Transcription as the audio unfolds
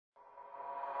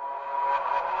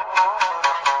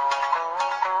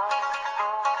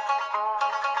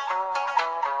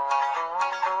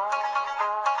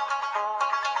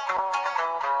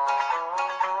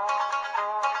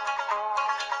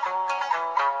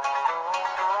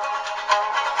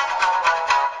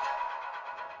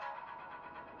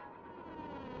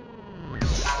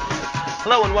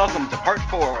Hello and welcome to part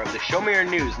 4 of the Show Me Your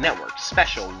News Network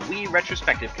special Wii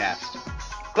Retrospective Cast.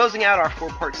 Closing out our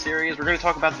 4-part series, we're going to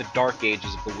talk about the dark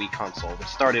ages of the Wii console, which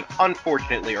started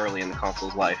unfortunately early in the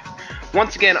console's life.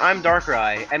 Once again, I'm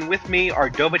Darkrai, and with me are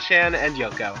Doba-chan and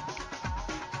Yoko.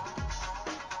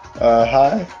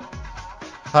 Hi.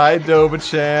 Hi,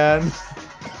 Doba-chan.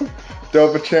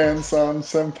 Doba-chan-san,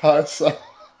 senpai-san.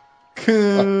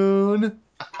 Coon.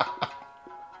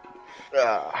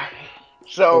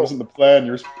 That wasn't the plan.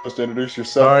 You were supposed to introduce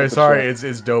yourself. Sorry, it's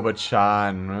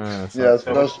Doba-chan. Yeah, it's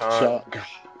Doba-chan.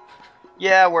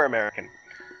 Yeah, we're American.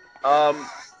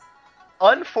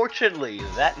 Unfortunately,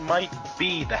 that might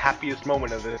be the happiest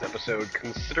moment of this episode,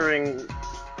 considering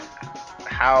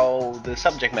how the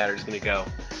subject matter is going to go.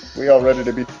 We all ready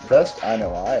to be depressed? I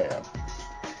know I am.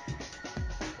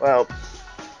 Well,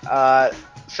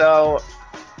 so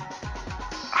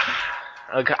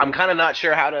I'm kind of not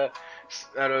sure how to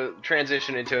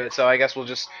transition into it, so I guess we'll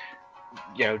just,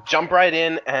 jump right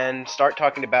in and start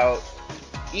talking about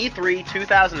E3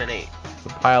 2008. The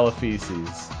pile of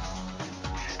feces.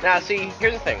 Now, see,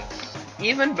 here's the thing.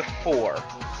 Even before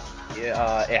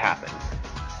it happened,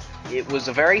 it was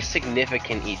a very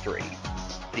significant E3.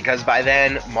 Because by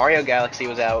then, Mario Galaxy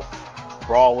was out,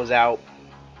 Brawl was out,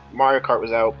 Mario Kart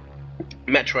was out,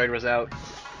 Metroid was out,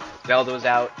 Zelda was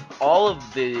out. All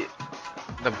of the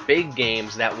big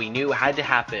games that we knew had to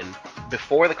happen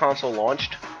before the console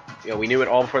launched, we knew it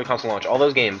all before the console launched, all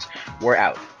those games were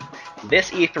out.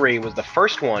 This E3 was the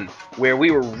first one where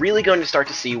we were really going to start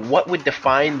to see what would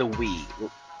define the Wii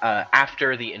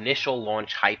after the initial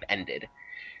launch hype ended.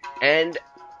 And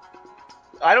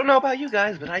I don't know about you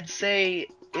guys, but I'd say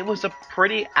it was a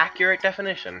pretty accurate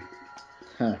definition.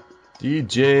 Huh.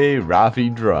 DJ Ravi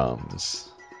Drums.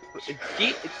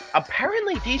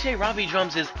 Apparently DJ Ravi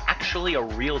Drums is actually a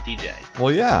real DJ.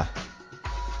 Well, yeah.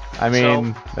 I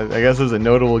mean, I guess it was a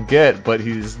notable get, but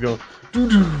he's going...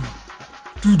 And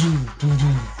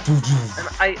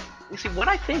what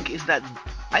I think is that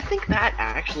that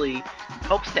actually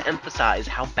helps to emphasize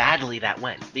how badly that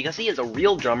went. Because he is a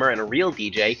real drummer and a real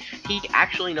DJ. He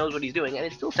actually knows what he's doing, and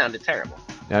it still sounded terrible.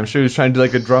 Yeah, I'm sure he was trying to do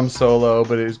like a drum solo,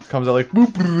 but it comes out like boop,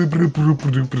 boop, boop, boop,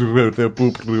 boop, boop,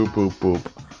 boop, boop, boop, boop.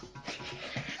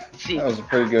 See, that was a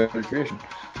pretty good recreation.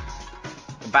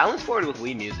 Balance forward with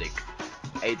Wii music.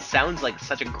 It sounds like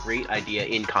such a great idea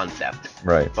in concept.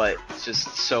 Right. But it's just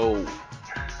so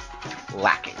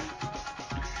lacking.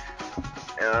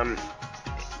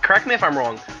 Correct me if I'm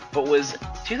wrong, but was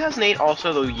 2008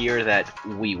 also the year that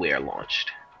WiiWare launched?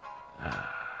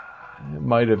 It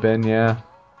might have been, yeah.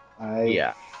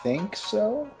 I think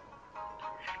so.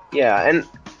 Yeah, and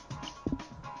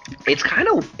it's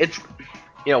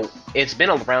been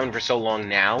around for so long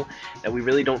now that we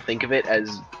really don't think of it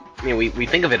as, we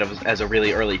think of it as a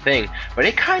really early thing, but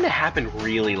it kind of happened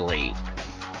really late.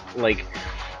 Like,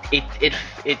 it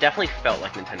definitely felt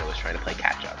like Nintendo was trying to play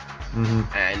catch up. Mm-hmm.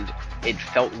 And it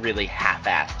felt really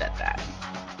half-assed at that.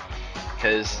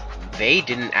 Because they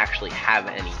didn't actually have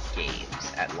any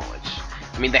games at launch.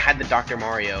 I mean, they had the Dr.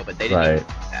 Mario, but they didn't even do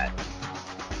that.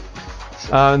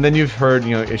 So, and then you've heard,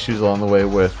 issues along the way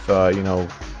with,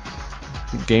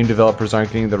 game developers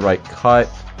aren't getting the right cut.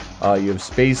 You have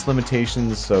space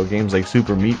limitations, so games like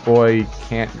Super Meat Boy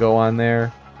can't go on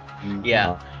there.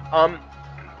 Yeah.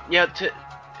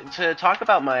 To talk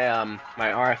about my my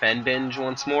RFN binge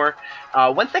once more,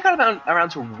 once they got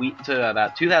around to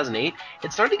about 2008,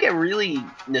 it started to get really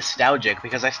nostalgic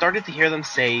because I started to hear them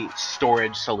say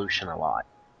storage solution a lot.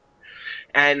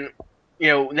 And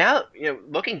now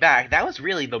looking back, that was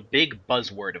really the big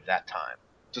buzzword of that time.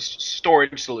 Just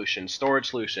storage solution.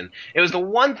 It was the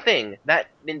one thing that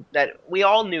we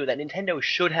all knew that Nintendo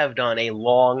should have done a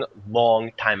long,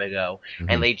 long time ago,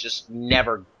 and they just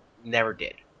never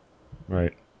did.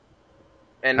 Right.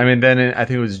 And I mean, then I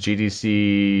think it was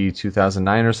GDC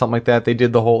 2009 or something like that. They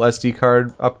did the whole SD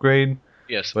card upgrade.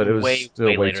 Yes, but it was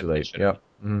still way too late. Yep.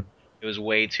 Mm-hmm. It was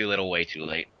way too little, way too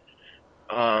late.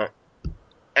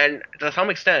 And to some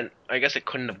extent, I guess it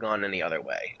couldn't have gone any other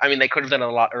way. I mean, they could have done it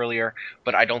a lot earlier,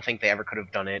 but I don't think they ever could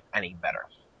have done it any better,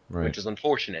 which is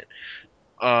unfortunate.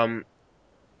 Because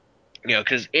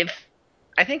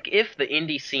I think if the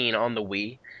indie scene on the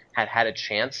Wii had a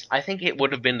chance, I think it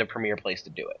would have been the premier place to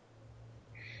do it.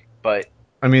 But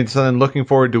I mean, so then looking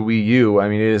forward to Wii U, I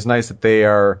mean, it is nice that they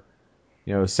are,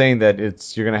 saying that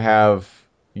you're going to have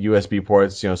USB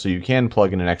ports, so you can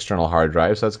plug in an external hard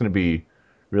drive. So that's going to be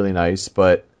really nice.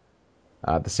 But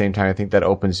at the same time, I think that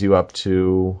opens you up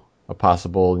to a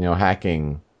possible,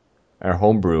 hacking or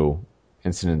homebrew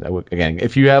incident. Again,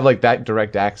 if you have like that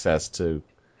direct access to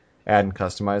add and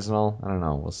customize and all, I don't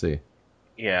know. We'll see.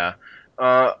 Yeah.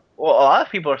 Well, a lot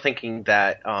of people are thinking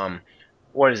that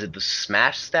what is it, the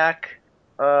Smash Stack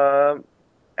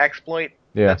exploit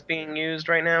that's being used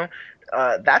right now?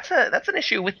 That's an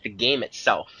issue with the game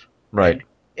itself. Right. And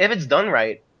if it's done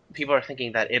right, people are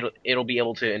thinking that it'll be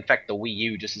able to infect the Wii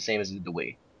U just the same as it did the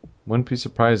Wii. Wouldn't be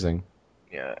surprising.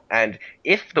 Yeah, and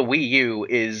if the Wii U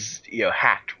is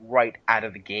hacked right out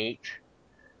of the gate,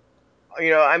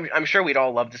 I'm sure we'd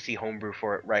all love to see homebrew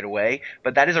for it right away,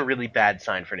 but that is a really bad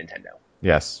sign for Nintendo.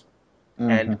 Yes.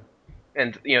 And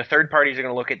third parties are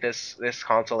going to look at this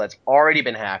console that's already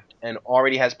been hacked and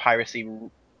already has piracy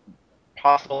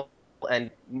possible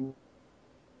and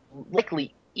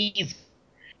likely easy.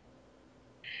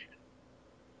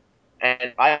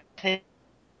 And I think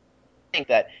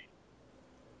that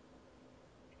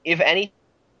if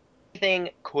anything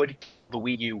could kill the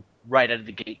Wii U right out of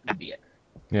the gate, that'd be it.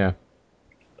 Yeah.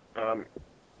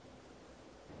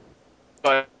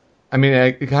 But I mean,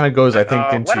 it kind of goes, I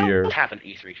think, into your. What happened to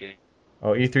E3?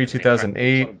 Oh, E3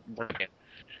 2008.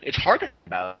 It's hard to think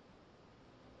about.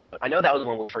 I know that was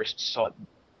when we first saw it.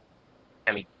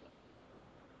 I mean,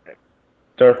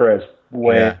 Surfer is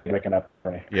breaking up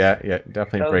for me. Yeah,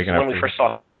 definitely breaking up. When we first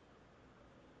saw it.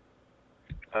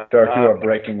 Dark, you are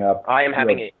breaking up. I am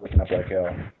having breaking up like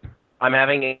hell. I'm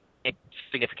having a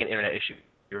significant internet issue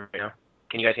right now.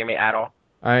 Can you guys hear me at all?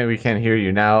 We can't hear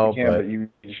you now. But you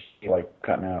just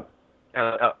cutting out.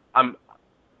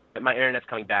 My internet's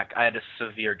coming back. I had a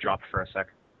severe drop for a sec.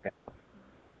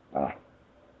 Oh.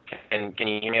 Can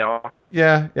you hear me at all?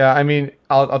 Yeah. I mean,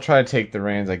 I'll try to take the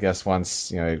reins, I guess,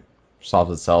 once it solves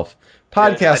itself.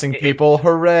 Podcasting people,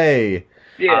 hooray!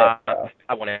 Yeah. I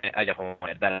definitely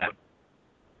wanted that out.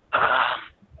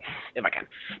 If I can.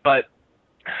 But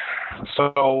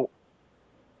so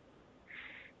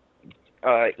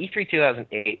E3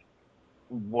 2008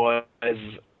 was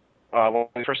when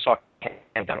we first saw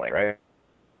Cammy Dunaway, right?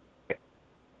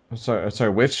 I'm sorry,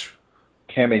 which?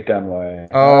 Cammy Dunaway.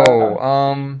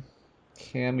 Oh,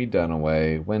 Cammy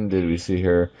Dunaway. When did we see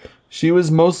her? She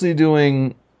was mostly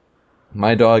doing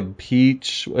My Dog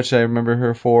Peach, which I remember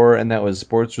her for, and that was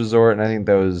Sports Resort, and I think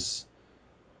that was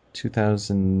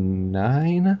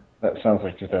 2009? That sounds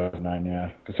like 2009,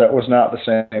 yeah. Because that was not the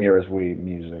same year as Wii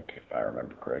Music, if I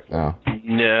remember correctly. Oh.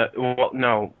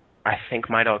 No. I think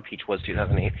My Dog Peach was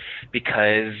 2008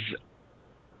 because.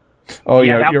 Oh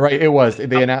yeah, you're right. It was.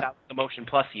 They announced the Motion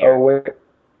Plus year. Oh wait.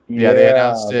 Yeah, they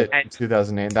announced it in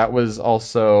 2008. That was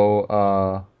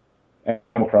also.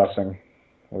 Animal Crossing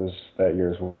was that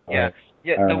year as well. Yeah.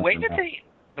 The way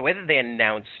that they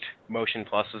announced Motion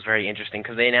Plus was very interesting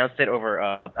because they announced it over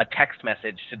a text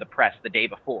message to the press the day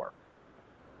before.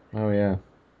 Oh yeah.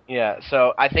 Yeah,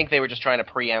 so I think they were just trying to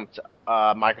preempt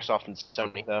Microsoft and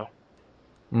Sony, though.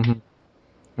 Mm-hmm.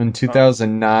 In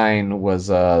 2009 was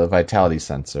the Vitality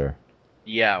sensor.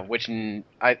 Yeah, which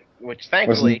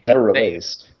thankfully was never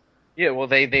released.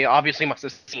 They obviously must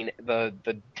have seen the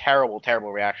terrible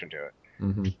reaction to it.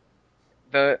 Mm-hmm.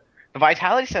 The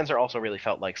Vitality sensor also really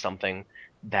felt like something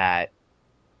that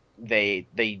they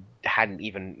hadn't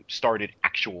even started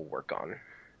actual work on.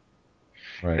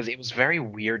 Right. Because it was very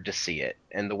weird to see it,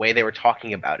 and the way they were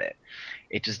talking about it,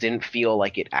 it just didn't feel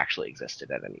like it actually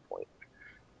existed at any point.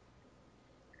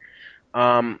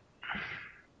 The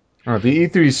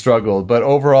E3 struggled, but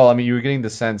overall, I mean, you were getting the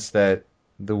sense that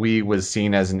the Wii was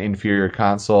seen as an inferior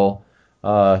console.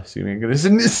 Excuse me, I'm gonna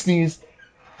sneeze.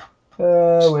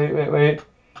 Wait.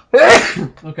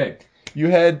 Okay, you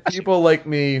had people like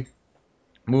me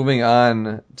moving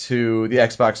on to the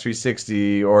Xbox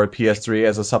 360 or PS3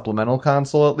 as a supplemental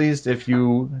console, at least if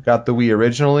you got the Wii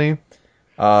originally.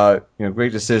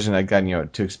 Great decision again,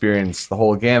 to experience the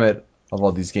whole gamut of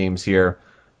all these games here.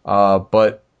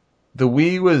 But the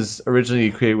Wii was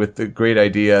originally created with the great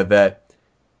idea that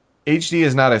HD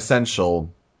is not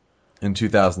essential in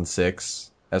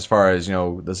 2006 as far as,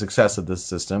 the success of this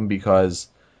system, because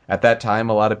at that time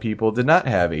a lot of people did not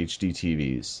have HD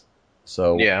TVs.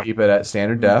 So keep it at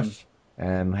standard def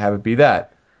and have it be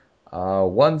that.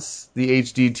 Once the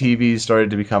HD TVs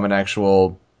started to become an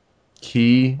actual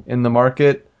key in the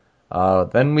market,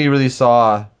 then we really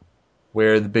saw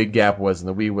where the big gap was and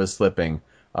the Wii was slipping.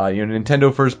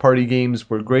 Nintendo first-party games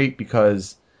were great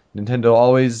because Nintendo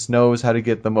always knows how to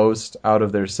get the most out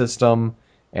of their system,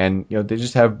 and they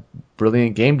just have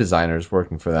brilliant game designers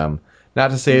working for them.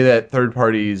 Not to say that third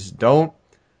parties don't,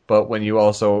 but when you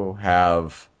also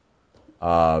have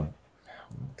all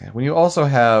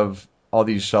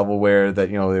these shovelware that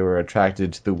they were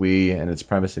attracted to the Wii and its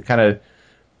premise, it kind of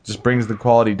just brings the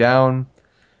quality down,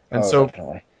 and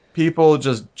definitely. People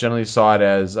just generally saw it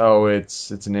as,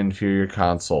 it's an inferior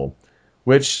console,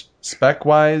 which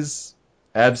spec-wise,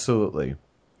 absolutely.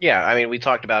 Yeah, I mean, we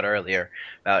talked about earlier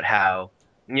about how,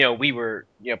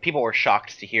 people were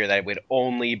shocked to hear that it would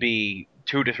only be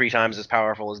 2 to 3 times as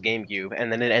powerful as GameCube,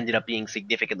 and then it ended up being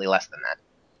significantly less than that.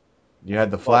 You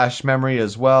had the Well, flash memory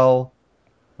as well.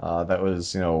 That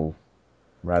was,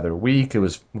 rather weak. It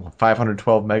was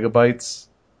 512 megabytes.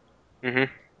 hmm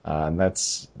And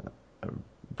that's,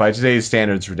 by today's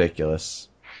standards, ridiculous.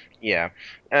 yeah,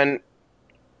 and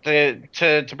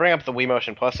to bring up the Wii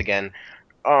Motion Plus again,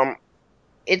 um,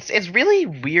 it's really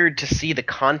weird to see the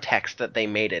context that they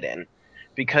made it in,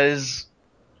 because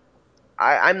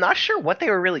I'm not sure what they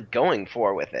were really going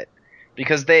for with it.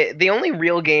 Because the only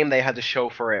real game they had to show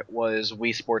for it was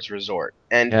Wii Sports Resort,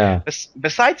 and Yeah.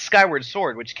 besides Skyward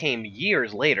Sword, which came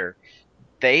years later,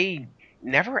 they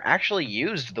never actually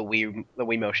used the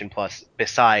Wii Motion Plus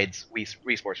besides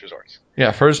Wii Sports Resorts.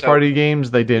 Yeah, first So party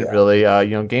games, they didn't Yeah.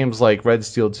 really. Games like Red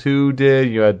Steel 2 did.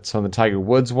 You had some of the Tiger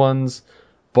Woods ones.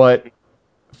 But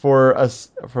for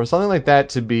something like that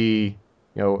to be,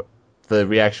 the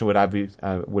reaction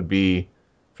would be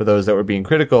for those that were being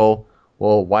critical.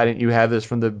 Well, why didn't you have this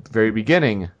from the very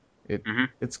beginning? Mhm.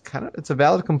 It's a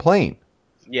valid complaint.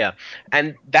 yeah,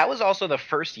 and that was also the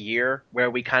first year where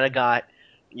we kind of got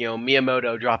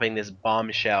Miyamoto dropping this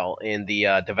bombshell in the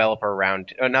not the developer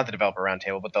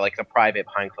roundtable, but the private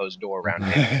behind closed door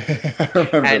roundtable. I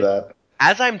remember And that.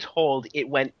 as I'm told, it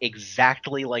went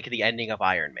exactly like the ending of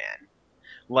Iron Man.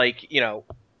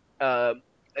 Uh,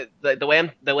 the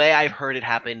way I've heard it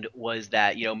happened was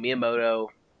that Miyamoto,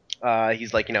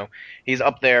 he's he's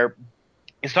up there,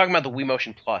 he's talking about the Wii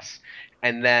Motion Plus,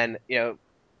 and then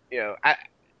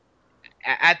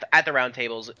at the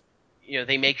roundtables,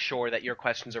 they make sure that your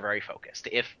questions are very focused.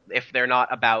 If they're not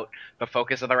about the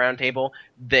focus of the roundtable,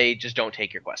 they just don't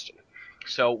take your question.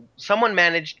 So someone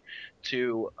managed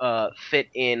to fit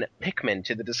in Pikmin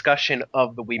to the discussion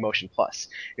of the Wii Motion Plus.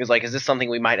 He was like, "Is this something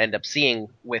we might end up seeing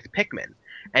with Pikmin?"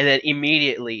 And then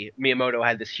immediately Miyamoto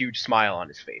had this huge smile on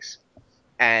his face,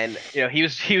 and he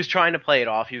was trying to play it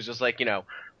off. He was just like,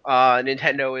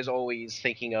 Nintendo is always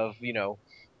thinking of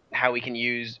how we can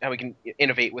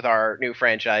innovate with our new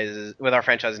franchises,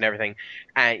 and everything.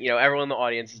 And everyone in the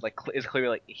audience is clearly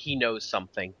like, he knows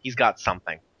something, he's got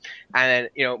something. And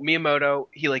then Miyamoto,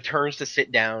 he turns to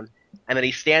sit down, and then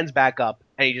he stands back up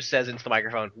and he just says into the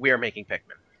microphone, "We are making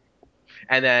Pikmin."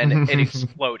 And then it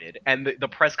exploded, and the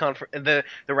press conference, the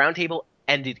roundtable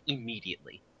ended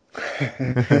immediately.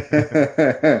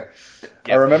 I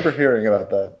Yeah. remember hearing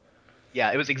about that.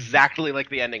 Yeah, it was exactly like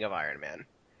the ending of Iron Man.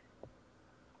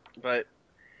 But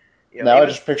Now it I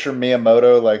was, just picture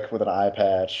Miyamoto with an eye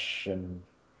patch and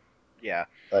yeah,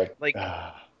 like like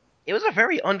ah. it was a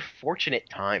very unfortunate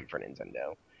time for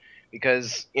Nintendo,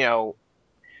 because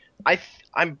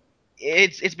I'm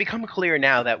it's become clear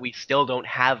now that we still don't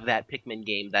have that Pikmin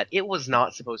game that it was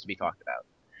not supposed to be talked about.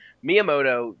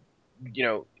 Miyamoto,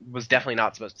 was definitely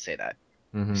not supposed to say that.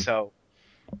 Mhm. So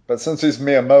But since he's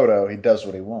Miyamoto, he does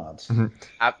what he wants.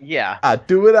 yeah, I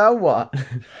do what I want.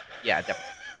 yeah, definitely.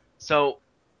 So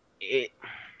it,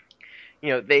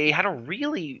 they had a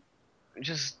really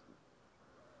just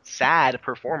sad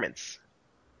performance,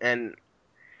 and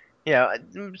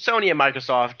Sony and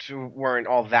Microsoft weren't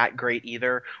all that great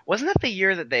either. Wasn't that the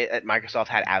year that Microsoft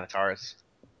had avatars?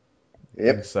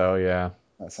 Yep, So yeah.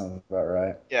 that sounds about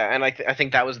right. Yeah, and I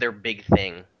think that was their big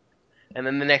thing. And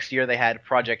then the next year they had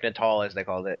Project Natal, as they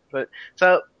called it. But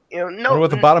so Wonder what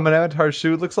the bottom of an Avatar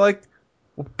shoe looks like?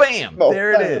 Well, bam! Oh,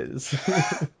 There it bam. is.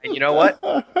 and you know what?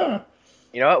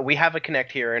 We have a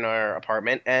Kinect here in our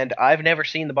apartment, and I've never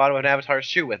seen the bottom of an Avatar's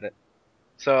shoe with it.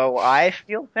 So I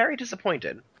feel very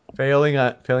disappointed. failing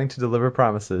to deliver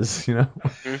promises,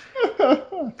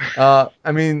 Mhm.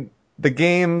 I mean, the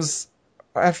games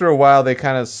after a while they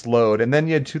kind of slowed, and then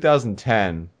you had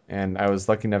 2010, and I was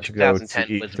lucky enough to go to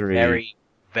 2010 was E3. very,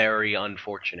 very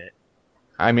unfortunate.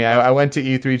 I mean, I went to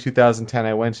E3 2010.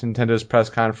 I went to Nintendo's press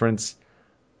conference.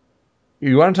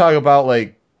 You want to talk about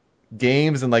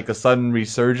games and a sudden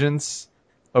resurgence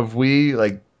of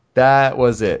Wii? That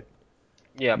was it.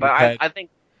 Yeah, You but had I think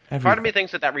part of everything. me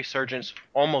thinks that resurgence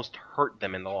almost hurt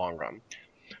them in the long run,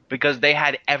 because they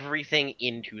had everything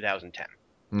in 2010.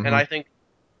 Mhm. And I think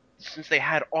since they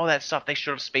had all that stuff, they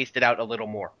should have spaced it out a little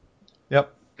more.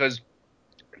 Yep. Because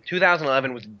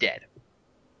 2011 was dead.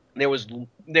 There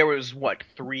was what,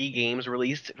 3 games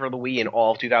released for the Wii in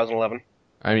all of 2011?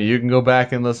 I mean, you can go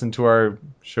back and listen to our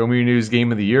Show Me Your News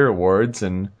Game of the Year awards,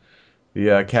 and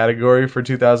the category for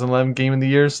 2011 Game of the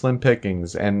Year, Slim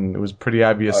Pickings, and it was pretty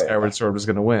obvious Oh, yeah. Skyward Sword was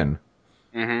going to win.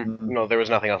 Mm-hmm. No, there was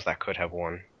nothing else that could have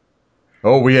won.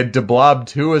 Oh, we had De Blob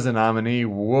 2 as a nominee.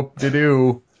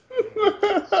 Whoop-de-doo.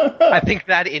 I think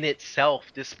that in itself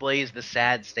displays the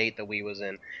sad state that Wii was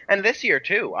in. And this year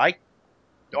too, off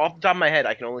the top of my head,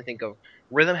 I can only think of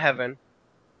Rhythm Heaven,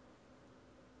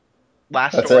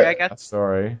 Last That's Story, I it. guess. That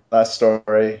story. Last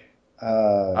story.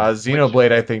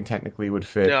 Xenoblade, I think, technically would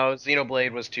fit. No,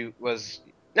 Xenoblade was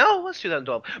no, it was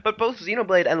 2012. But both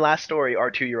Xenoblade and Last Story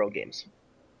are 2-year-old games.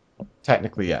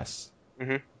 Technically, yes.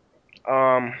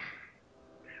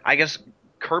 I guess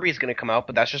Kirby's gonna come out,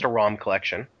 but that's just a ROM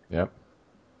collection. Yep.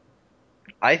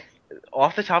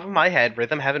 Off the top of my head,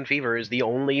 Rhythm Heaven Fever is the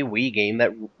only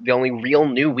the only real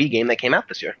new Wii game that came out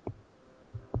this year.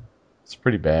 It's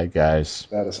pretty bad, guys.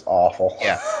 That is awful.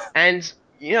 Yeah, and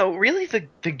really the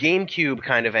GameCube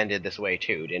kind of ended this way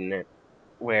too, didn't it?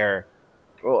 Where,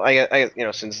 well, I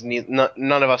since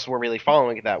none of us were really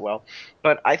following it that well,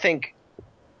 but I think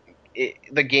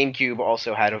the GameCube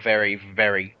also had a very,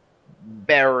 very,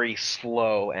 very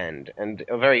slow end and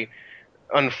a very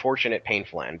unfortunate,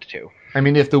 painful end too. I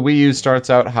mean, if the Wii U starts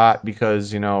out hot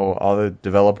because, all the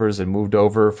developers had moved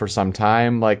over for some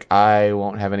time, like, I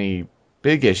won't have any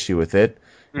big issue with it.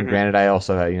 And granted, I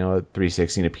also have, a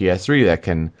 360 and a PS3 that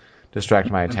can distract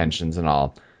my attentions and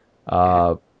all.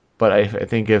 But I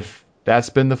think if that's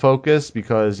been the focus,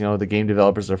 because, the game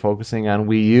developers are focusing on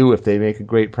Wii U, if they make a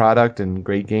great product and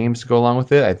great games to go along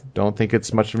with it, I don't think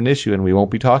it's much of an issue, and we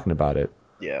won't be talking about it.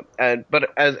 Yeah,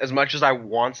 but as much as I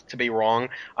want to be wrong,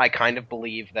 I kind of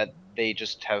believe that they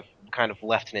just have kind of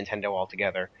left Nintendo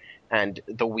altogether, and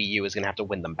the Wii U is going to have to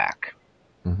win them back.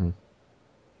 Mm-hmm.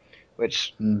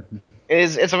 Which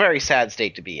it's a very sad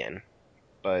state to be in,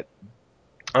 but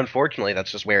unfortunately,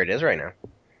 that's just where it is right now.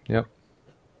 Yep.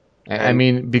 I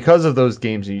mean, because of those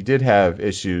games, you did have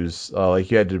issues, like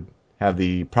you had to have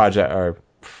the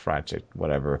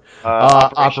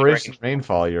Operation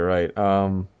Rainfall. You're right.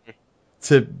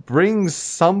 To bring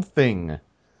something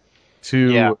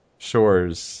to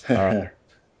Shores.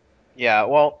 Yeah,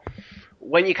 well,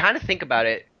 when you kind of think about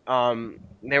it,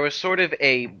 there was sort of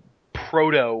a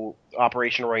proto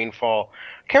Operation Rainfall.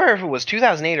 I can't remember if it was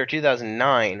 2008 or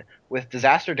 2009 with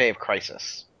Disaster Day of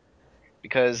Crisis,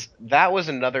 because that was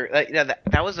another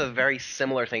that was a very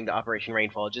similar thing to Operation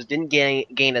Rainfall. It just didn't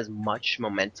gain as much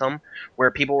momentum,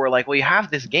 where people were like, well, you have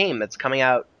this game that's coming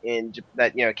out came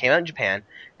out in Japan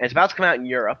and it's about to come out in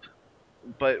Europe,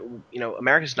 but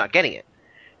America's not getting it.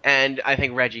 And I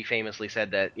think Reggie famously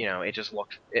said that it just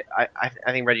looked. I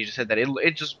think Reggie just said that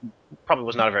it just probably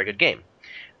was not a very good game,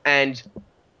 and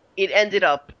it ended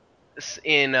up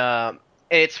in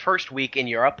its first week in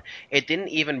Europe. It didn't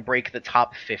even break the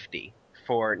top 50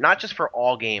 for not just for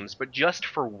all games, but just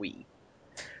for Wii.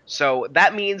 So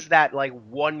that means that like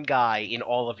one guy in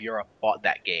all of Europe bought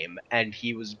that game, and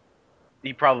he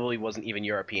probably wasn't even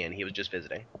European. He was just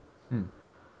visiting.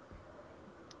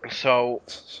 So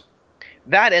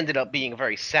that ended up being a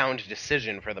very sound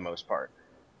decision for the most part.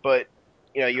 But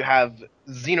you have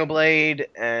Xenoblade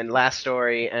and Last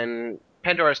Story and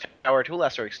Pandora's Tower to a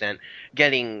lesser extent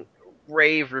getting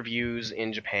rave reviews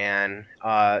in Japan.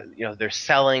 They're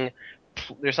selling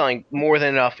more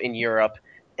than enough in Europe,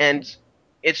 and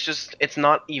it's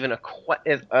not even a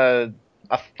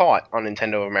thought on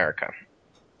Nintendo of America.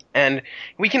 And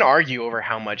we can argue over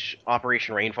how much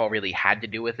Operation Rainfall really had to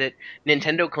do with it.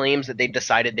 Nintendo claims that they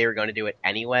decided they were going to do it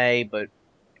anyway, but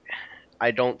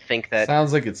I don't think that...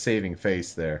 Sounds like it's saving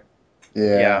face there.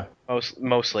 Yeah,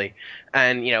 mostly.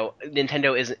 And,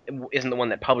 Nintendo isn't the one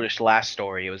that published Last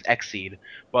Story. It was Xseed.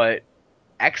 But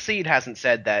Xseed hasn't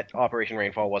said that Operation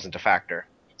Rainfall wasn't a factor.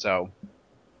 So...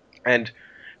 And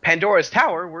Pandora's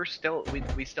Tower, we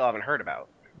still haven't heard about.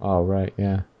 Oh, right,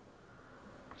 yeah.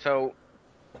 So...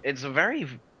 It's a very,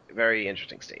 very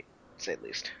interesting state, to say the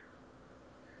least.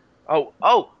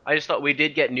 Oh! I just thought we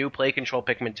did get new Play Control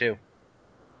Pikmin 2.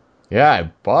 Yeah,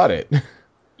 I bought it.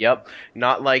 Yep.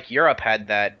 Not like Europe had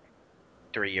that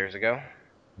 3 years ago.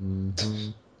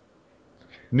 Mm-hmm.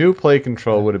 New Play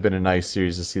Control would have been a nice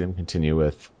series to see them continue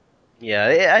with.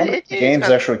 Yeah. Games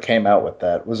actually came out with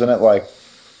that. Wasn't it like...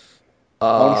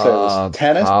 I want to say it was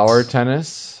tennis? Power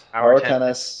Tennis? Power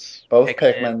Tennis, both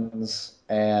Pikmin. Pikmins...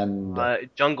 And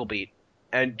Jungle Beat.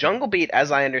 And Jungle Beat,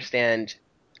 as I understand,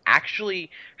 actually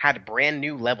had brand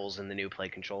new levels in the new Play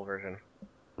Control version.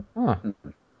 Huh.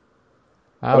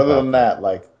 Other than that,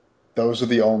 like, those are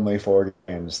the only 4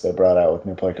 games they brought out with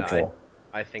new Play Control.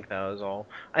 I think that was all.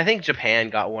 I think Japan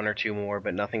got 1 or 2 more,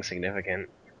 but nothing significant.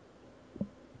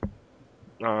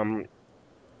 I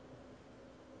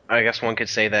guess one could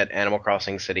say that Animal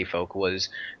Crossing City Folk was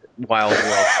Wild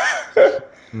World.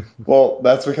 Well,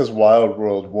 that's because Wild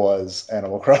World was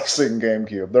Animal Crossing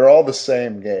GameCube. They're all the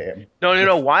same game.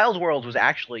 No. Wild World was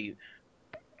actually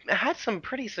had some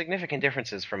pretty significant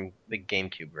differences from the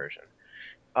GameCube version.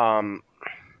 Um,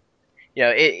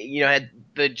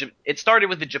 it started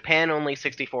with the Japan only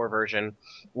 64 version,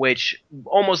 which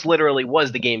almost literally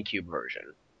was the GameCube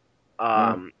version.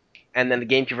 And then the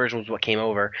GameCube version was what came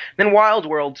over. Then Wild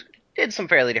World did some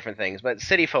fairly different things, but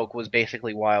City Folk was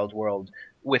basically Wild World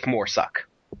with more suck.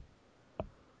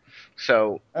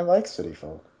 So I like City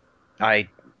Folk. I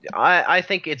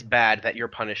think it's bad that you're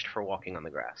punished for walking on the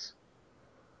grass.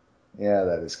 Yeah,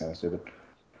 that is kind of stupid.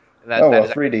 That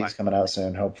 3D's coming out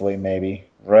soon, hopefully, maybe.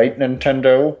 Right,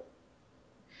 Nintendo?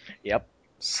 Yep.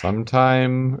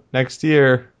 Sometime next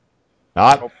year.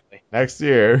 Not Hopefully. next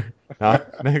year.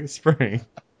 Not next spring.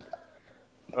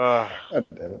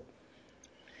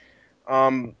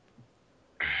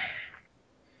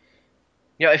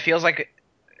 It feels like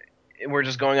we're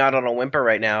just going out on a whimper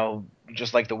right now,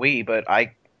 just like the Wii, but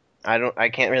I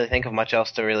can't really think of much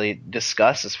else to really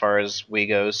discuss as far as Wii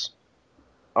goes.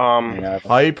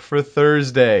 Hype for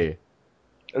Thursday.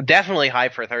 Definitely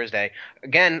hype for Thursday.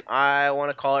 Again, I want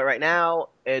to call it right now.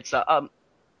 It's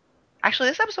actually,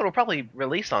 this episode will probably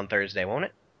release on Thursday, won't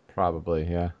it? Probably,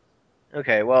 yeah.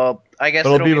 Okay, well, I guess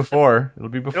it'll be before. It'll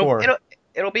be before.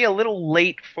 It'll be a little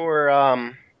late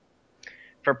for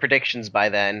predictions by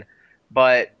then,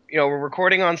 but we're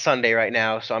recording on Sunday right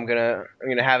now, so I'm gonna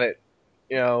have it.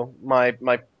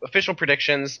 My official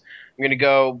predictions. I'm gonna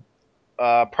go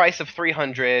price of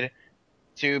 $300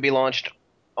 to be launched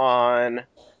on,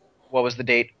 what was the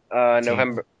date?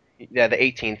 November. Yeah, the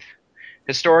 18th.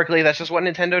 Historically, that's just what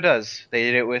Nintendo does. They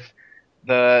did it with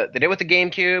the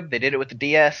GameCube. They did it with the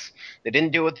DS. They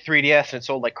didn't do it with the 3DS, and it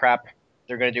sold like crap.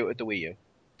 They're gonna do it with the Wii U.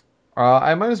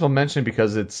 I might as well mention,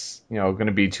 because it's going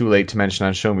to be too late to mention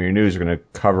on Show Me Your News. We're going to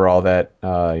cover all that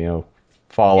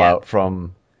fallout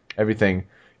from everything.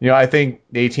 I think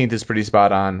the 18th is pretty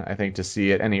spot on. I think to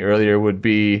see it any earlier would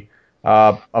be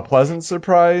a pleasant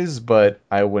surprise, but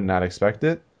I would not expect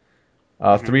it.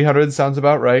 300 sounds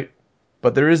about right,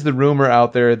 but there is the rumor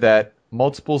out there that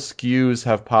multiple SKUs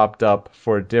have popped up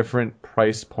for different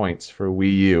price points for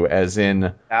Wii U, as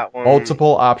in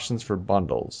multiple options for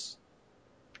bundles.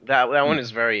 That one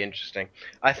is very interesting.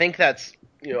 I think that's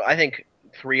I think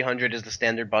 $300 is the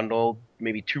standard bundle.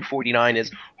 Maybe $249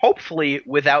 is hopefully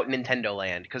without Nintendo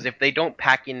Land, because if they don't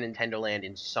pack in Nintendo Land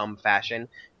in some fashion,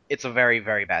 it's a very,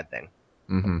 very bad thing.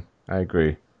 Mm-hmm. I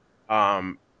agree.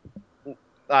 I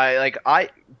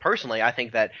personally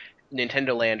think that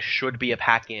Nintendo Land should be a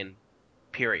pack in,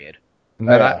 period. And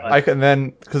then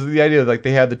because the idea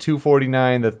they had the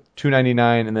 $249, the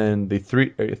 $299, and then the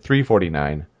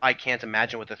 $349. I can't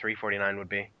imagine what the $349 would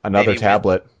be. Another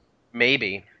tablet.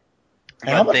 Maybe.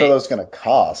 And how much are those going to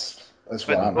cost? That's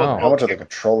what I don't know. How much are the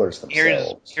controllers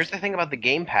themselves? Here's the thing about the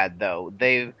gamepad, though.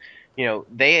 They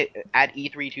at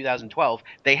E3 2012,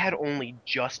 they had only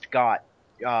just got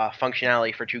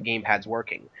functionality for 2 gamepads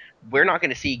working. We're not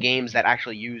going to see games that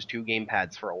actually use 2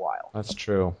 gamepads for a while. That's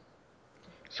true.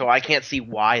 So I can't see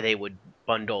why they would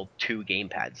bundle 2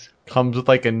 gamepads. Comes with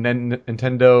a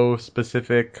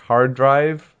Nintendo-specific hard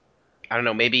drive? I don't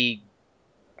know, maybe...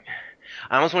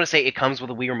 I almost want to say it comes with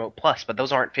a Wii Remote Plus, but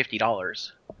those aren't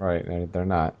 $50. Right, they're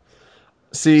not.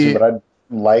 See, what I'd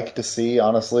like to see,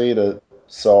 honestly, to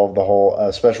solve the whole...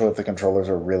 especially if the controllers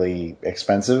are really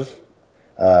expensive.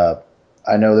 I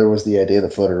know there was the idea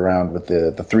that floated around with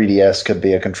the 3DS could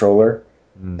be a controller.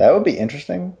 That would be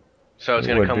interesting. So it's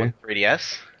going to come with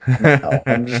 3DS? No,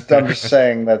 I'm just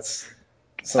saying that's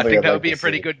something. I think that would be a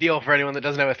pretty good deal for anyone that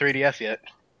doesn't have a 3DS yet.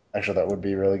 Actually, that would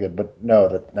be really good, but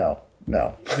no.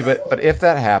 See, but if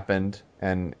that happened,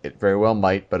 and it very well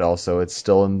might, but also it's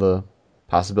still in the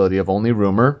possibility of only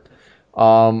rumor,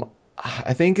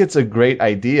 I think it's a great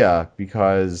idea,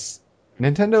 because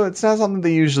Nintendo, it's not something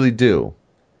they usually do.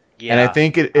 Yeah. And I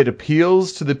think it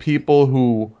appeals to the people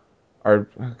who are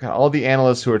all the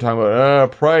analysts who are talking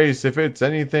about price. If it's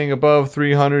anything above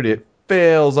 $300, it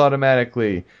fails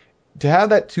automatically. To have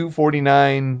that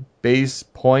 $249 base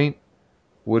point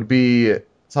would be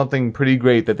something pretty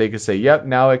great that they could say, yep,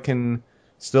 now it can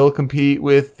still compete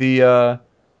with the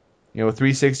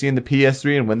 360 and the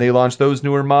PS3, and when they launch those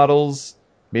newer models,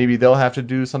 maybe they'll have to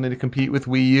do something to compete with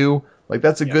Wii U.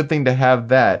 That's a good thing to have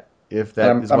that, if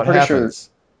that is what happens. Sure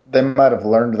they might have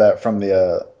learned that from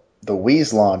the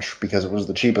Wii's launch, because it was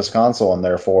the cheapest console and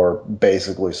therefore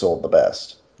basically sold the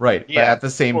best. Right, yeah. But at the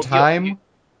same time,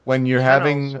 when you're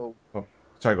having...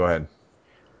 sorry, go ahead.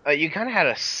 You kind of had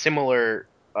a similar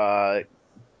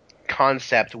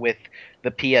concept with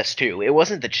the PS2. It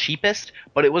wasn't the cheapest,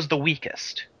 but it was the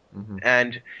weakest. Mm-hmm.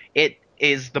 And it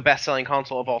is the best-selling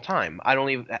console of all time.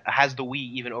 Has the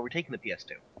Wii even overtaken the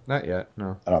PS2? Not yet.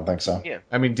 No. I don't think so. Yeah.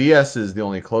 I mean, DS is the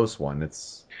only close one.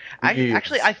 It's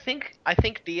Actually, I think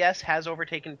DS has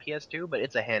overtaken PS2, but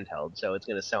it's a handheld, so it's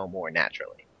going to sell more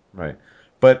naturally. right.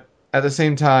 But at the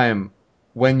same time,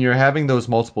 when you're having those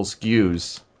multiple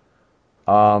SKUs,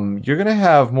 you're gonna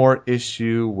have more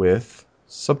issue with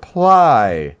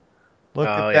supply. Look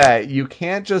Oh at yeah. that. You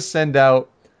can't just send out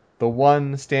the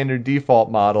one standard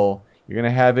default model. You're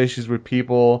gonna have issues where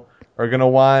people are gonna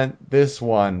want this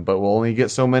one, but will only get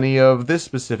so many of this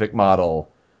specific model.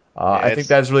 Yeah, I think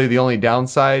that's really the only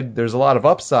downside. There's a lot of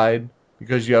upside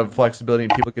because you have flexibility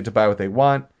and people get to buy what they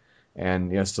want,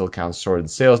 and still counts toward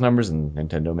sales numbers, and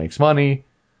Nintendo makes money.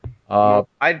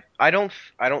 I don't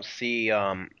see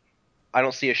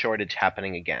a shortage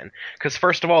happening again. Because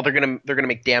first of all, they're gonna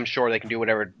make damn sure they can do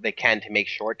whatever they can to make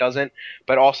sure it doesn't.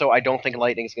 But also, I don't think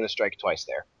lightning is gonna strike twice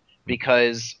there,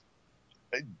 because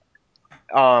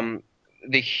um,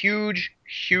 the huge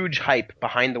hype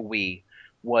behind the Wii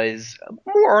was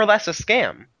more or less a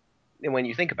scam when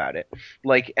you think about it.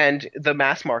 And the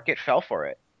mass market fell for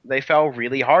it. They fell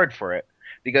really hard for it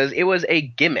because it was a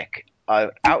gimmick,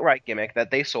 outright gimmick that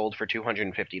they sold for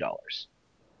 $250.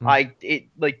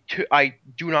 I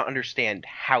do not understand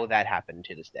how that happened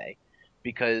to this day,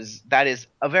 because that is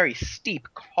a very steep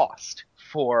cost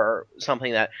for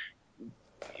something that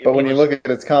But when you people. look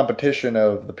at its competition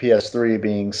of the PS3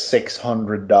 being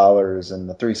 $600 and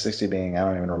the 360 being, I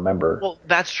don't even remember. Well,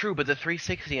 that's true, but the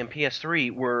 360 and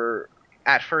PS3 were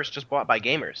at first just bought by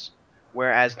gamers,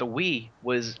 whereas the Wii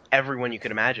was everyone you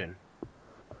could imagine.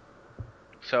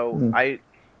 So Hmm.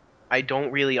 I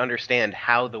don't really understand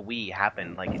how the Wii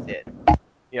happened like it did.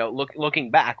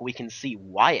 Looking back, we can see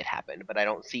why it happened, but I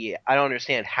don't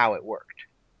understand how it worked.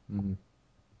 Mhm.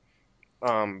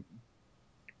 Um,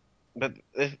 but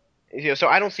so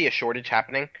I don't see a shortage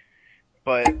happening,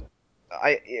 but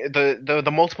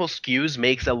the multiple SKUs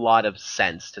makes a lot of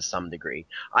sense to some degree.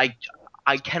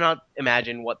 I cannot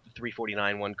imagine what the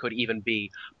 349 one could even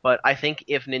be, but I think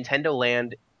if Nintendo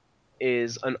Land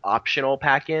is an optional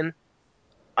pack-in,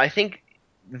 I think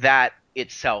that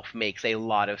itself makes a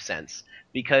lot of sense,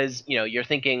 because you're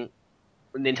thinking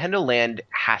Nintendo Land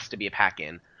has to be a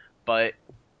pack-in, but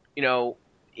you know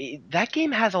that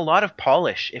game has a lot of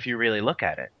polish if you really look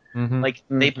at it. Mhm. Like,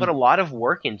 they put a lot of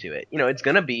work into it. It's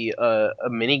gonna be a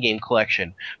mini game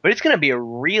collection, but it's gonna be a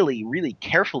really, really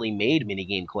carefully made mini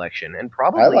game collection, and I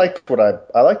probably. liked what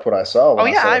I saw Oh when I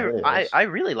yeah, saw the I videos. I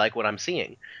really like what I'm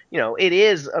seeing. It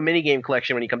is a mini game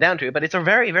collection when you come down to it, but it's a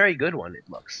very, very good one. It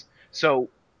looks so.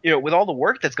 With all the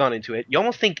work that's gone into it, you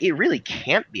almost think it really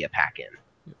can't be a pack-in.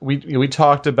 We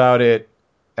talked about it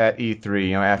at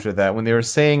E3, after that, when they were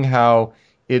saying how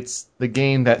it's the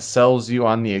game that sells you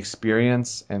on the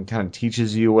experience and kind of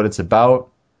teaches you what it's about.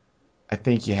 I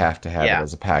think you have to have it Yeah,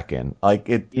 as a pack-in. Like,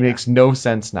 it yeah, makes no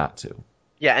sense not to.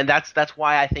 yeah, and that's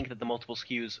why I think that the multiple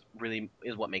SKUs really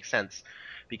is what makes sense,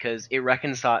 because it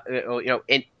reconcile,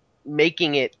 it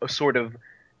making it a sort of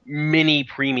mini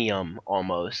premium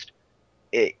almost.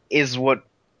 It is what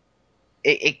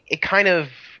it kind of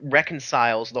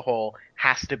reconciles the whole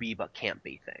has to be but can't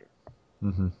be thing.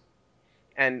 Hmm.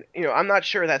 And I'm not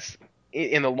sure that's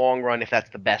in the long run if that's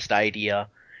the best idea.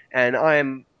 And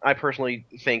I personally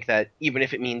think that even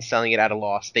if it means selling it at a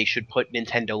loss, they should put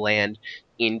Nintendo Land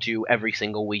into every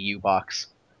single Wii U box.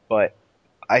 But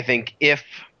I think if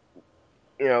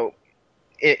even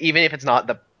if it's not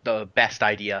the best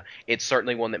idea, it's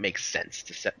certainly one that makes sense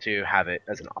to have it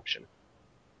as an option.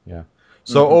 Yeah.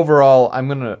 So Hmm. overall,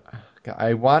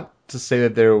 I want to say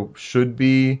that there should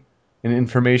be an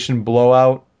information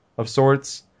blowout of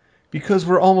sorts because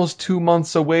we're almost 2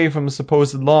 months away from the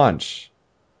supposed launch.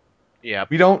 Yeah.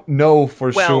 We don't know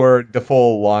for Well, sure the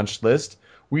full launch list.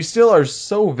 We still are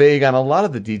so vague on a lot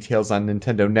of the details on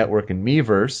Nintendo Network and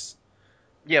Miiverse.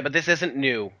 yeah, but this isn't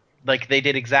new. Like, they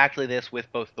did exactly this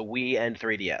with both the Wii and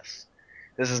 3DS.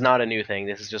 This is not a new thing.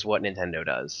 This is just what Nintendo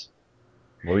does.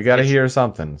 Well, we got to It's hear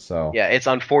something. So, Yeah, it's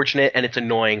unfortunate and it's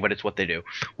annoying, but it's what they do.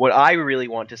 What I really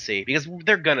want to see, because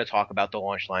they're gonna talk about the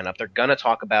launch lineup, they're gonna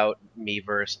talk about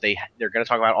Miiverse, they're gonna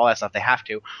talk about all that stuff. They have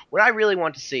to. What I really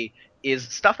want to see is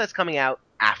stuff that's coming out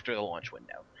after the launch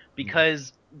window,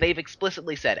 because they've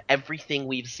explicitly said everything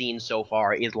we've seen so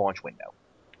far is launch window.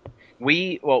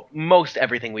 Most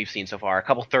everything we've seen so far. A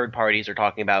couple third parties are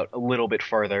talking about a little bit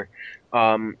further,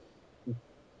 um,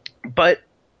 but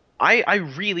I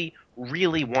really,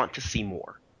 really want to see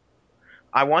more.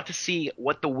 I want to see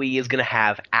what the Wii is going to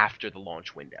have after the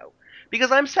launch window,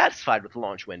 because I'm satisfied with the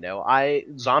launch window.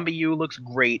 Zombie U looks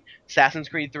great. Assassin's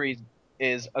Creed 3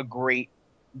 is a great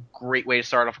great way to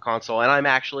start off a console, and I'm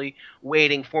actually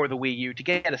waiting for the Wii U to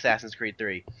get Assassin's Creed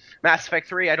 3. Mass Effect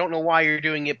 3, I don't know why you're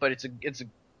doing it, but it's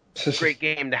a great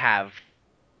game to have.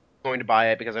 I'm going to buy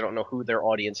it because I don't know who their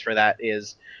audience for that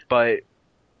is, but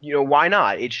why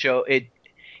not? It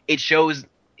shows,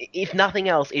 if nothing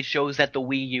else, it shows that the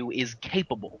Wii U is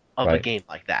capable of a Right. game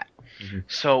like that. Mm-hmm.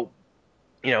 So,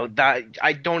 that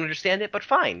I don't understand it, but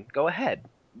fine, go ahead.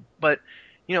 But,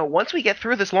 once we get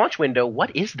through this launch window,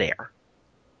 what is there?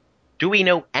 Do we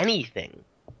know anything?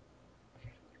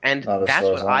 And Not as that's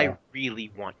far what as I I know.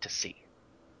 really want to see.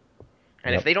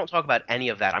 And Yep. if they don't talk about any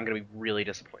of that, I'm going to be really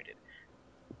disappointed.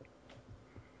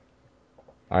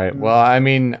 All right. Well, I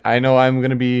mean, I know I'm going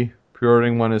to be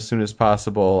pre-ordering one as soon as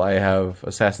possible. I have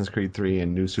Assassin's Creed 3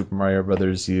 and New Super Mario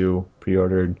Brothers U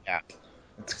pre-ordered.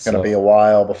 It's going to be a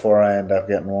while before I end up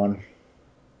getting one.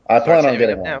 I Start plan on saving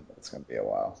getting up one, now. but it's going to be a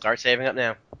while. Start saving up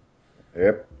now.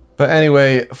 Yep. But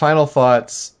anyway, final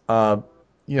thoughts. The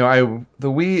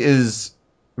Wii is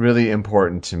really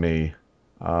important to me,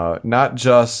 not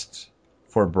just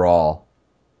for Brawl,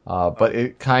 but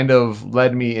it kind of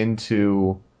led me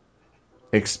into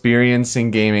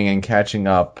experiencing gaming and catching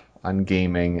up on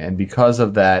gaming, and because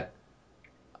of that,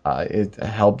 it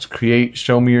helped create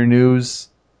Show Me Your News.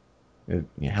 It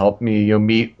helped me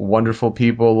meet wonderful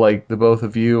people like the both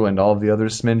of you and all of the other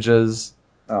Sminjas.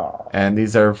 Oh, And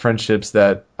these are friendships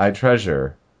that I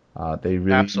treasure. They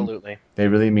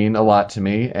really mean a lot to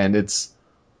me, and it's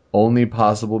only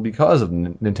possible because of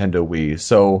Nintendo Wii.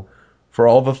 So, for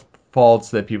all the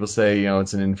faults that people say,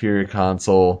 it's an inferior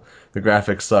console, the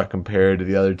graphics suck compared to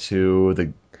the other two,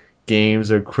 the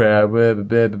games are crap, blah, blah,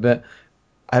 blah, blah, blah.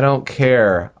 I don't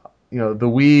care. The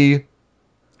Wii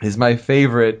is my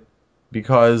favorite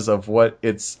because of what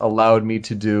it's allowed me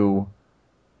to do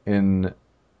in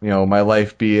my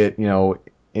life, be it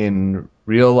in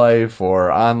real life or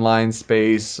online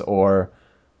space or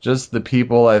just the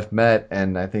people I've met,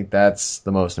 and I think that's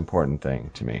the most important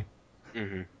thing to me.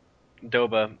 Mm-hmm.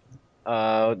 Doba,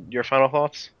 your final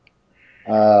thoughts?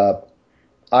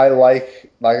 I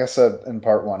like I said in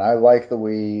part one, I like the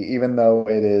Wii, even though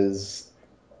it is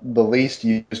the least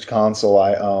used console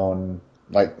I own.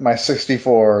 Like my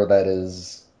 64, that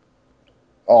is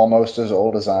almost as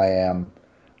old as I am.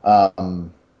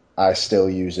 I still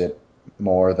use it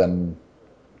more than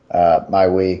my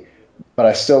Wii, but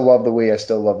I still love the Wii. I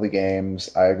still love the games.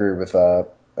 I agree with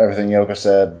everything Yoko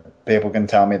said. People can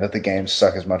tell me that the games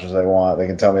suck as much as they want. They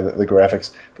can tell me that the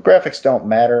graphics don't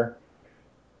matter.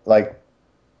 Like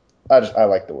I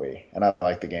like the Wii and I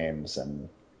like the games, and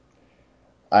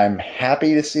I'm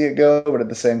happy to see it go, but at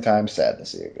the same time, sad to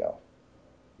see it go.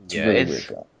 It's a really weird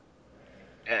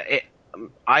feeling.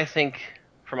 I think,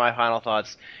 for my final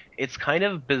thoughts, it's kind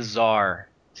of bizarre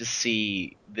to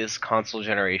see this console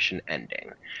generation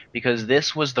ending, because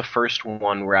this was the first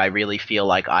one where I really feel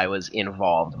like I was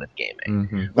involved with gaming.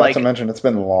 Mm-hmm. Not to mention, it's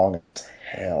been long as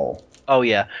hell. Oh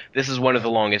yeah, this is one of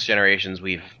the longest generations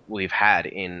we've had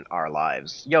in our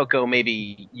lives. Yoko,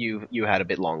 maybe you had a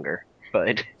bit longer,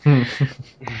 but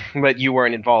but you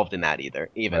weren't involved in that even.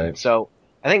 Right. So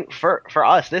I think for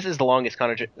us, this is the longest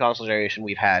console generation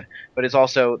we've had, but it's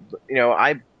also,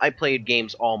 I played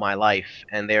games all my life,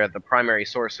 and they're the primary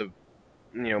source of,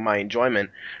 my enjoyment,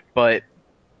 but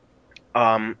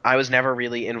I was never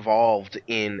really involved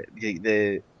in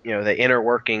the inner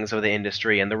workings of the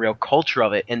industry and the real culture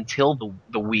of it until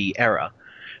the Wii era.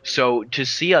 So to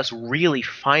see us really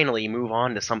finally move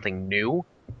on to something new,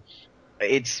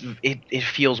 it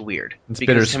feels weird. It's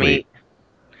bittersweet. To me,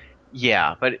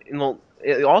 yeah, but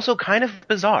it's also kind of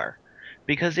bizarre,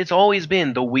 because it's always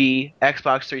been the Wii,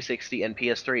 Xbox 360, and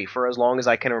PS3 for as long as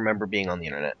I can remember being on the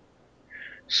internet.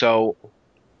 So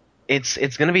it's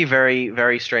going to be very,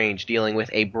 very strange dealing with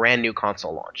a brand new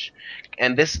console launch,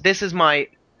 and this is my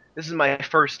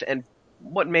first and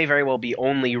what may very well be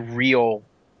only real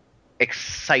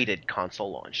excited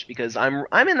console launch, because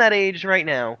I'm in that age right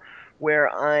now where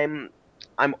I'm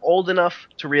old enough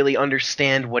to really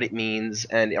understand what it means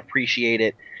and appreciate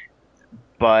it,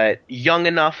 but young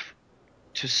enough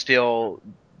to still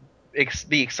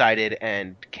be excited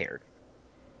and cared.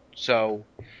 So,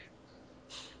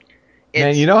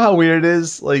 man, you know how weird it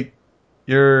is? Like,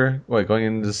 you're going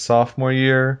into sophomore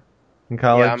year in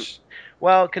college? Yeah,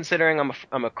 well, considering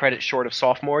I'm a credit short of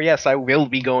sophomore, yes, I will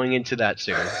be going into that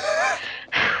soon.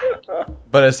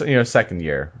 But it's second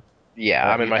year. Yeah,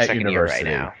 I'm in my second university.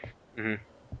 Year right now. Mm-hmm.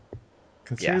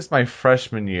 Consider this my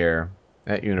freshman year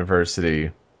at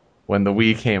university when the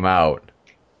Wii came out.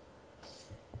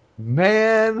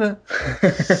 Man,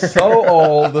 so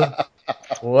old.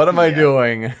 What am I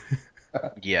doing?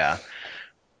 Yeah,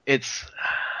 it's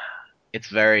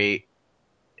very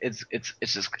it's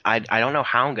just I don't know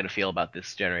how I'm gonna feel about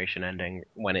this generation ending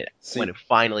when it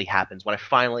finally happens, when I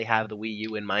finally have the Wii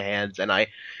U in my hands, and I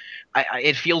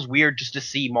it feels weird just to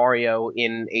see Mario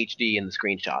in HD in the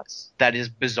screenshots. That is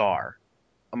bizarre.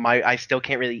 I still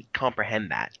can't really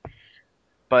comprehend that.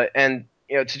 But and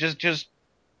to just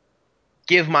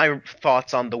give my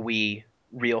thoughts on the Wii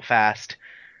real fast.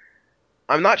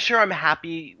 I'm not sure I'm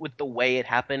happy with the way it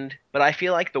happened, but I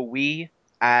feel like the Wii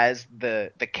as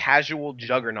the casual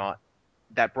juggernaut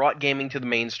that brought gaming to the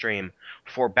mainstream,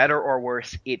 for better or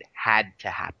worse, it had to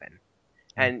happen.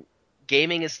 And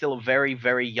gaming is still a very,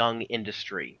 very young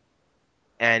industry.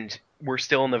 And we're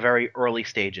still in the very early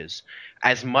stages.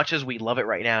 As much as we love it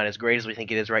right now, and as great as we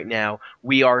think it is right now,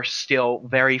 we are still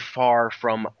very far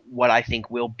from what I think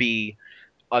will be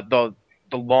the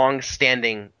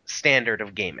long-standing standard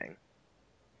of gaming.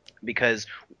 Because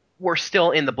we're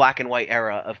still in the black and white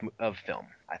era of film,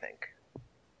 I think.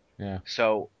 Yeah.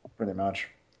 So pretty much.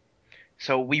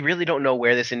 So we really don't know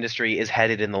where this industry is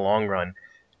headed in the long run.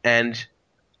 And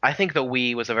I think the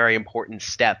Wii was a very important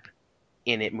step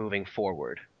in it moving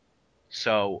forward.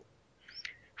 So,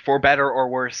 for better or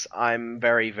worse, I'm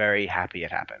very, very happy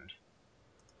it happened.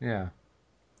 Yeah.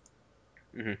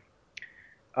 Mm-hmm.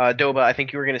 Doba, I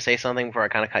think you were going to say something before I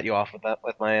kind of cut you off with that,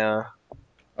 with my.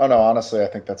 Oh no, honestly, I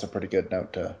think that's a pretty good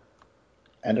note to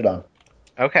end it on.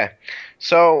 Okay,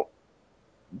 so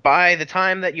by the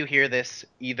time that you hear this,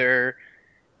 either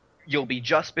you'll be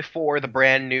just before the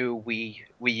brand new Wii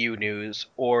U news,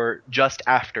 or just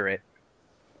after it.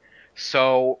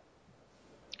 So,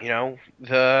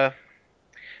 the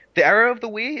era of the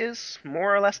Wii is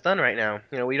more or less done right now.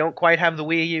 We don't quite have the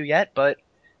Wii U yet, but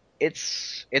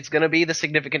it's going to be the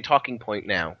significant talking point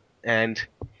now. And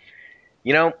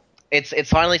it's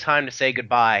finally time to say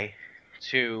goodbye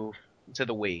to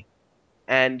the Wii.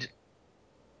 And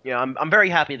I'm very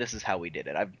happy this is how we did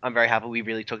it. I'm very happy we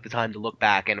really took the time to look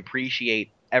back and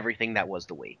appreciate everything that was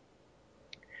the Wii.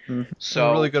 So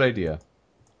a really good idea.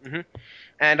 Mm-hmm.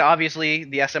 And obviously,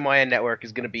 the SMYN network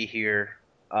is going to be here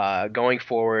going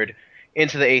forward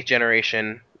into the 8th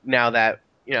generation. Now that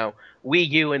Wii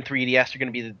U and 3DS are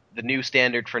going to be the new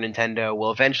standard for Nintendo,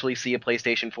 we'll eventually see a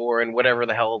PlayStation 4 and whatever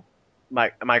the hell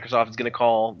Microsoft is going to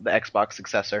call the Xbox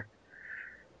successor.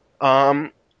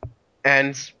 And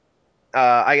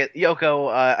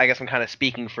Yoko, I guess I'm kind of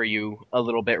speaking for you a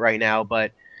little bit right now,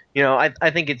 but I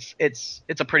think it's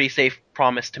a pretty safe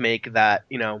promise to make that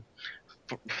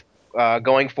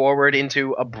going forward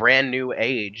into a brand new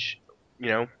age,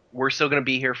 we're still going to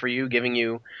be here for you, giving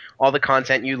you all the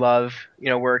content you love.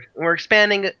 We're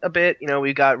expanding a bit.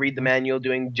 We've got Read the Manual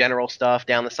doing general stuff,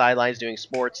 Down the Sidelines doing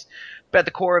sports, but at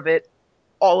the core of it,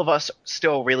 all of us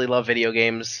still really love video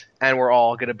games, and we're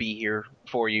all going to be here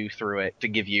for you through it to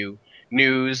give you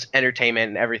news, entertainment,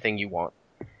 and everything you want.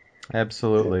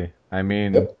 Absolutely. I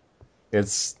mean,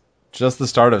 It's just the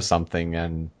start of something,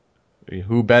 and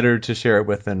who better to share it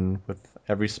with than with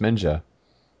every Sminja?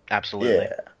 Absolutely.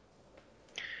 Yeah.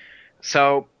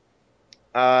 So,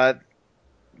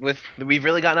 we've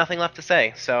really got nothing left to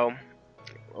say, so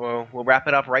we'll wrap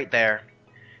it up right there.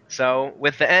 So,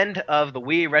 with the end of the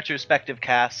Wii Retrospective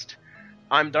Cast,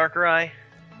 I'm Darkerai.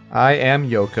 I am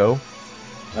Yoko.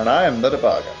 And I am the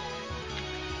Debaga.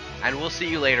 And we'll see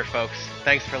you later, folks.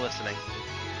 Thanks for listening.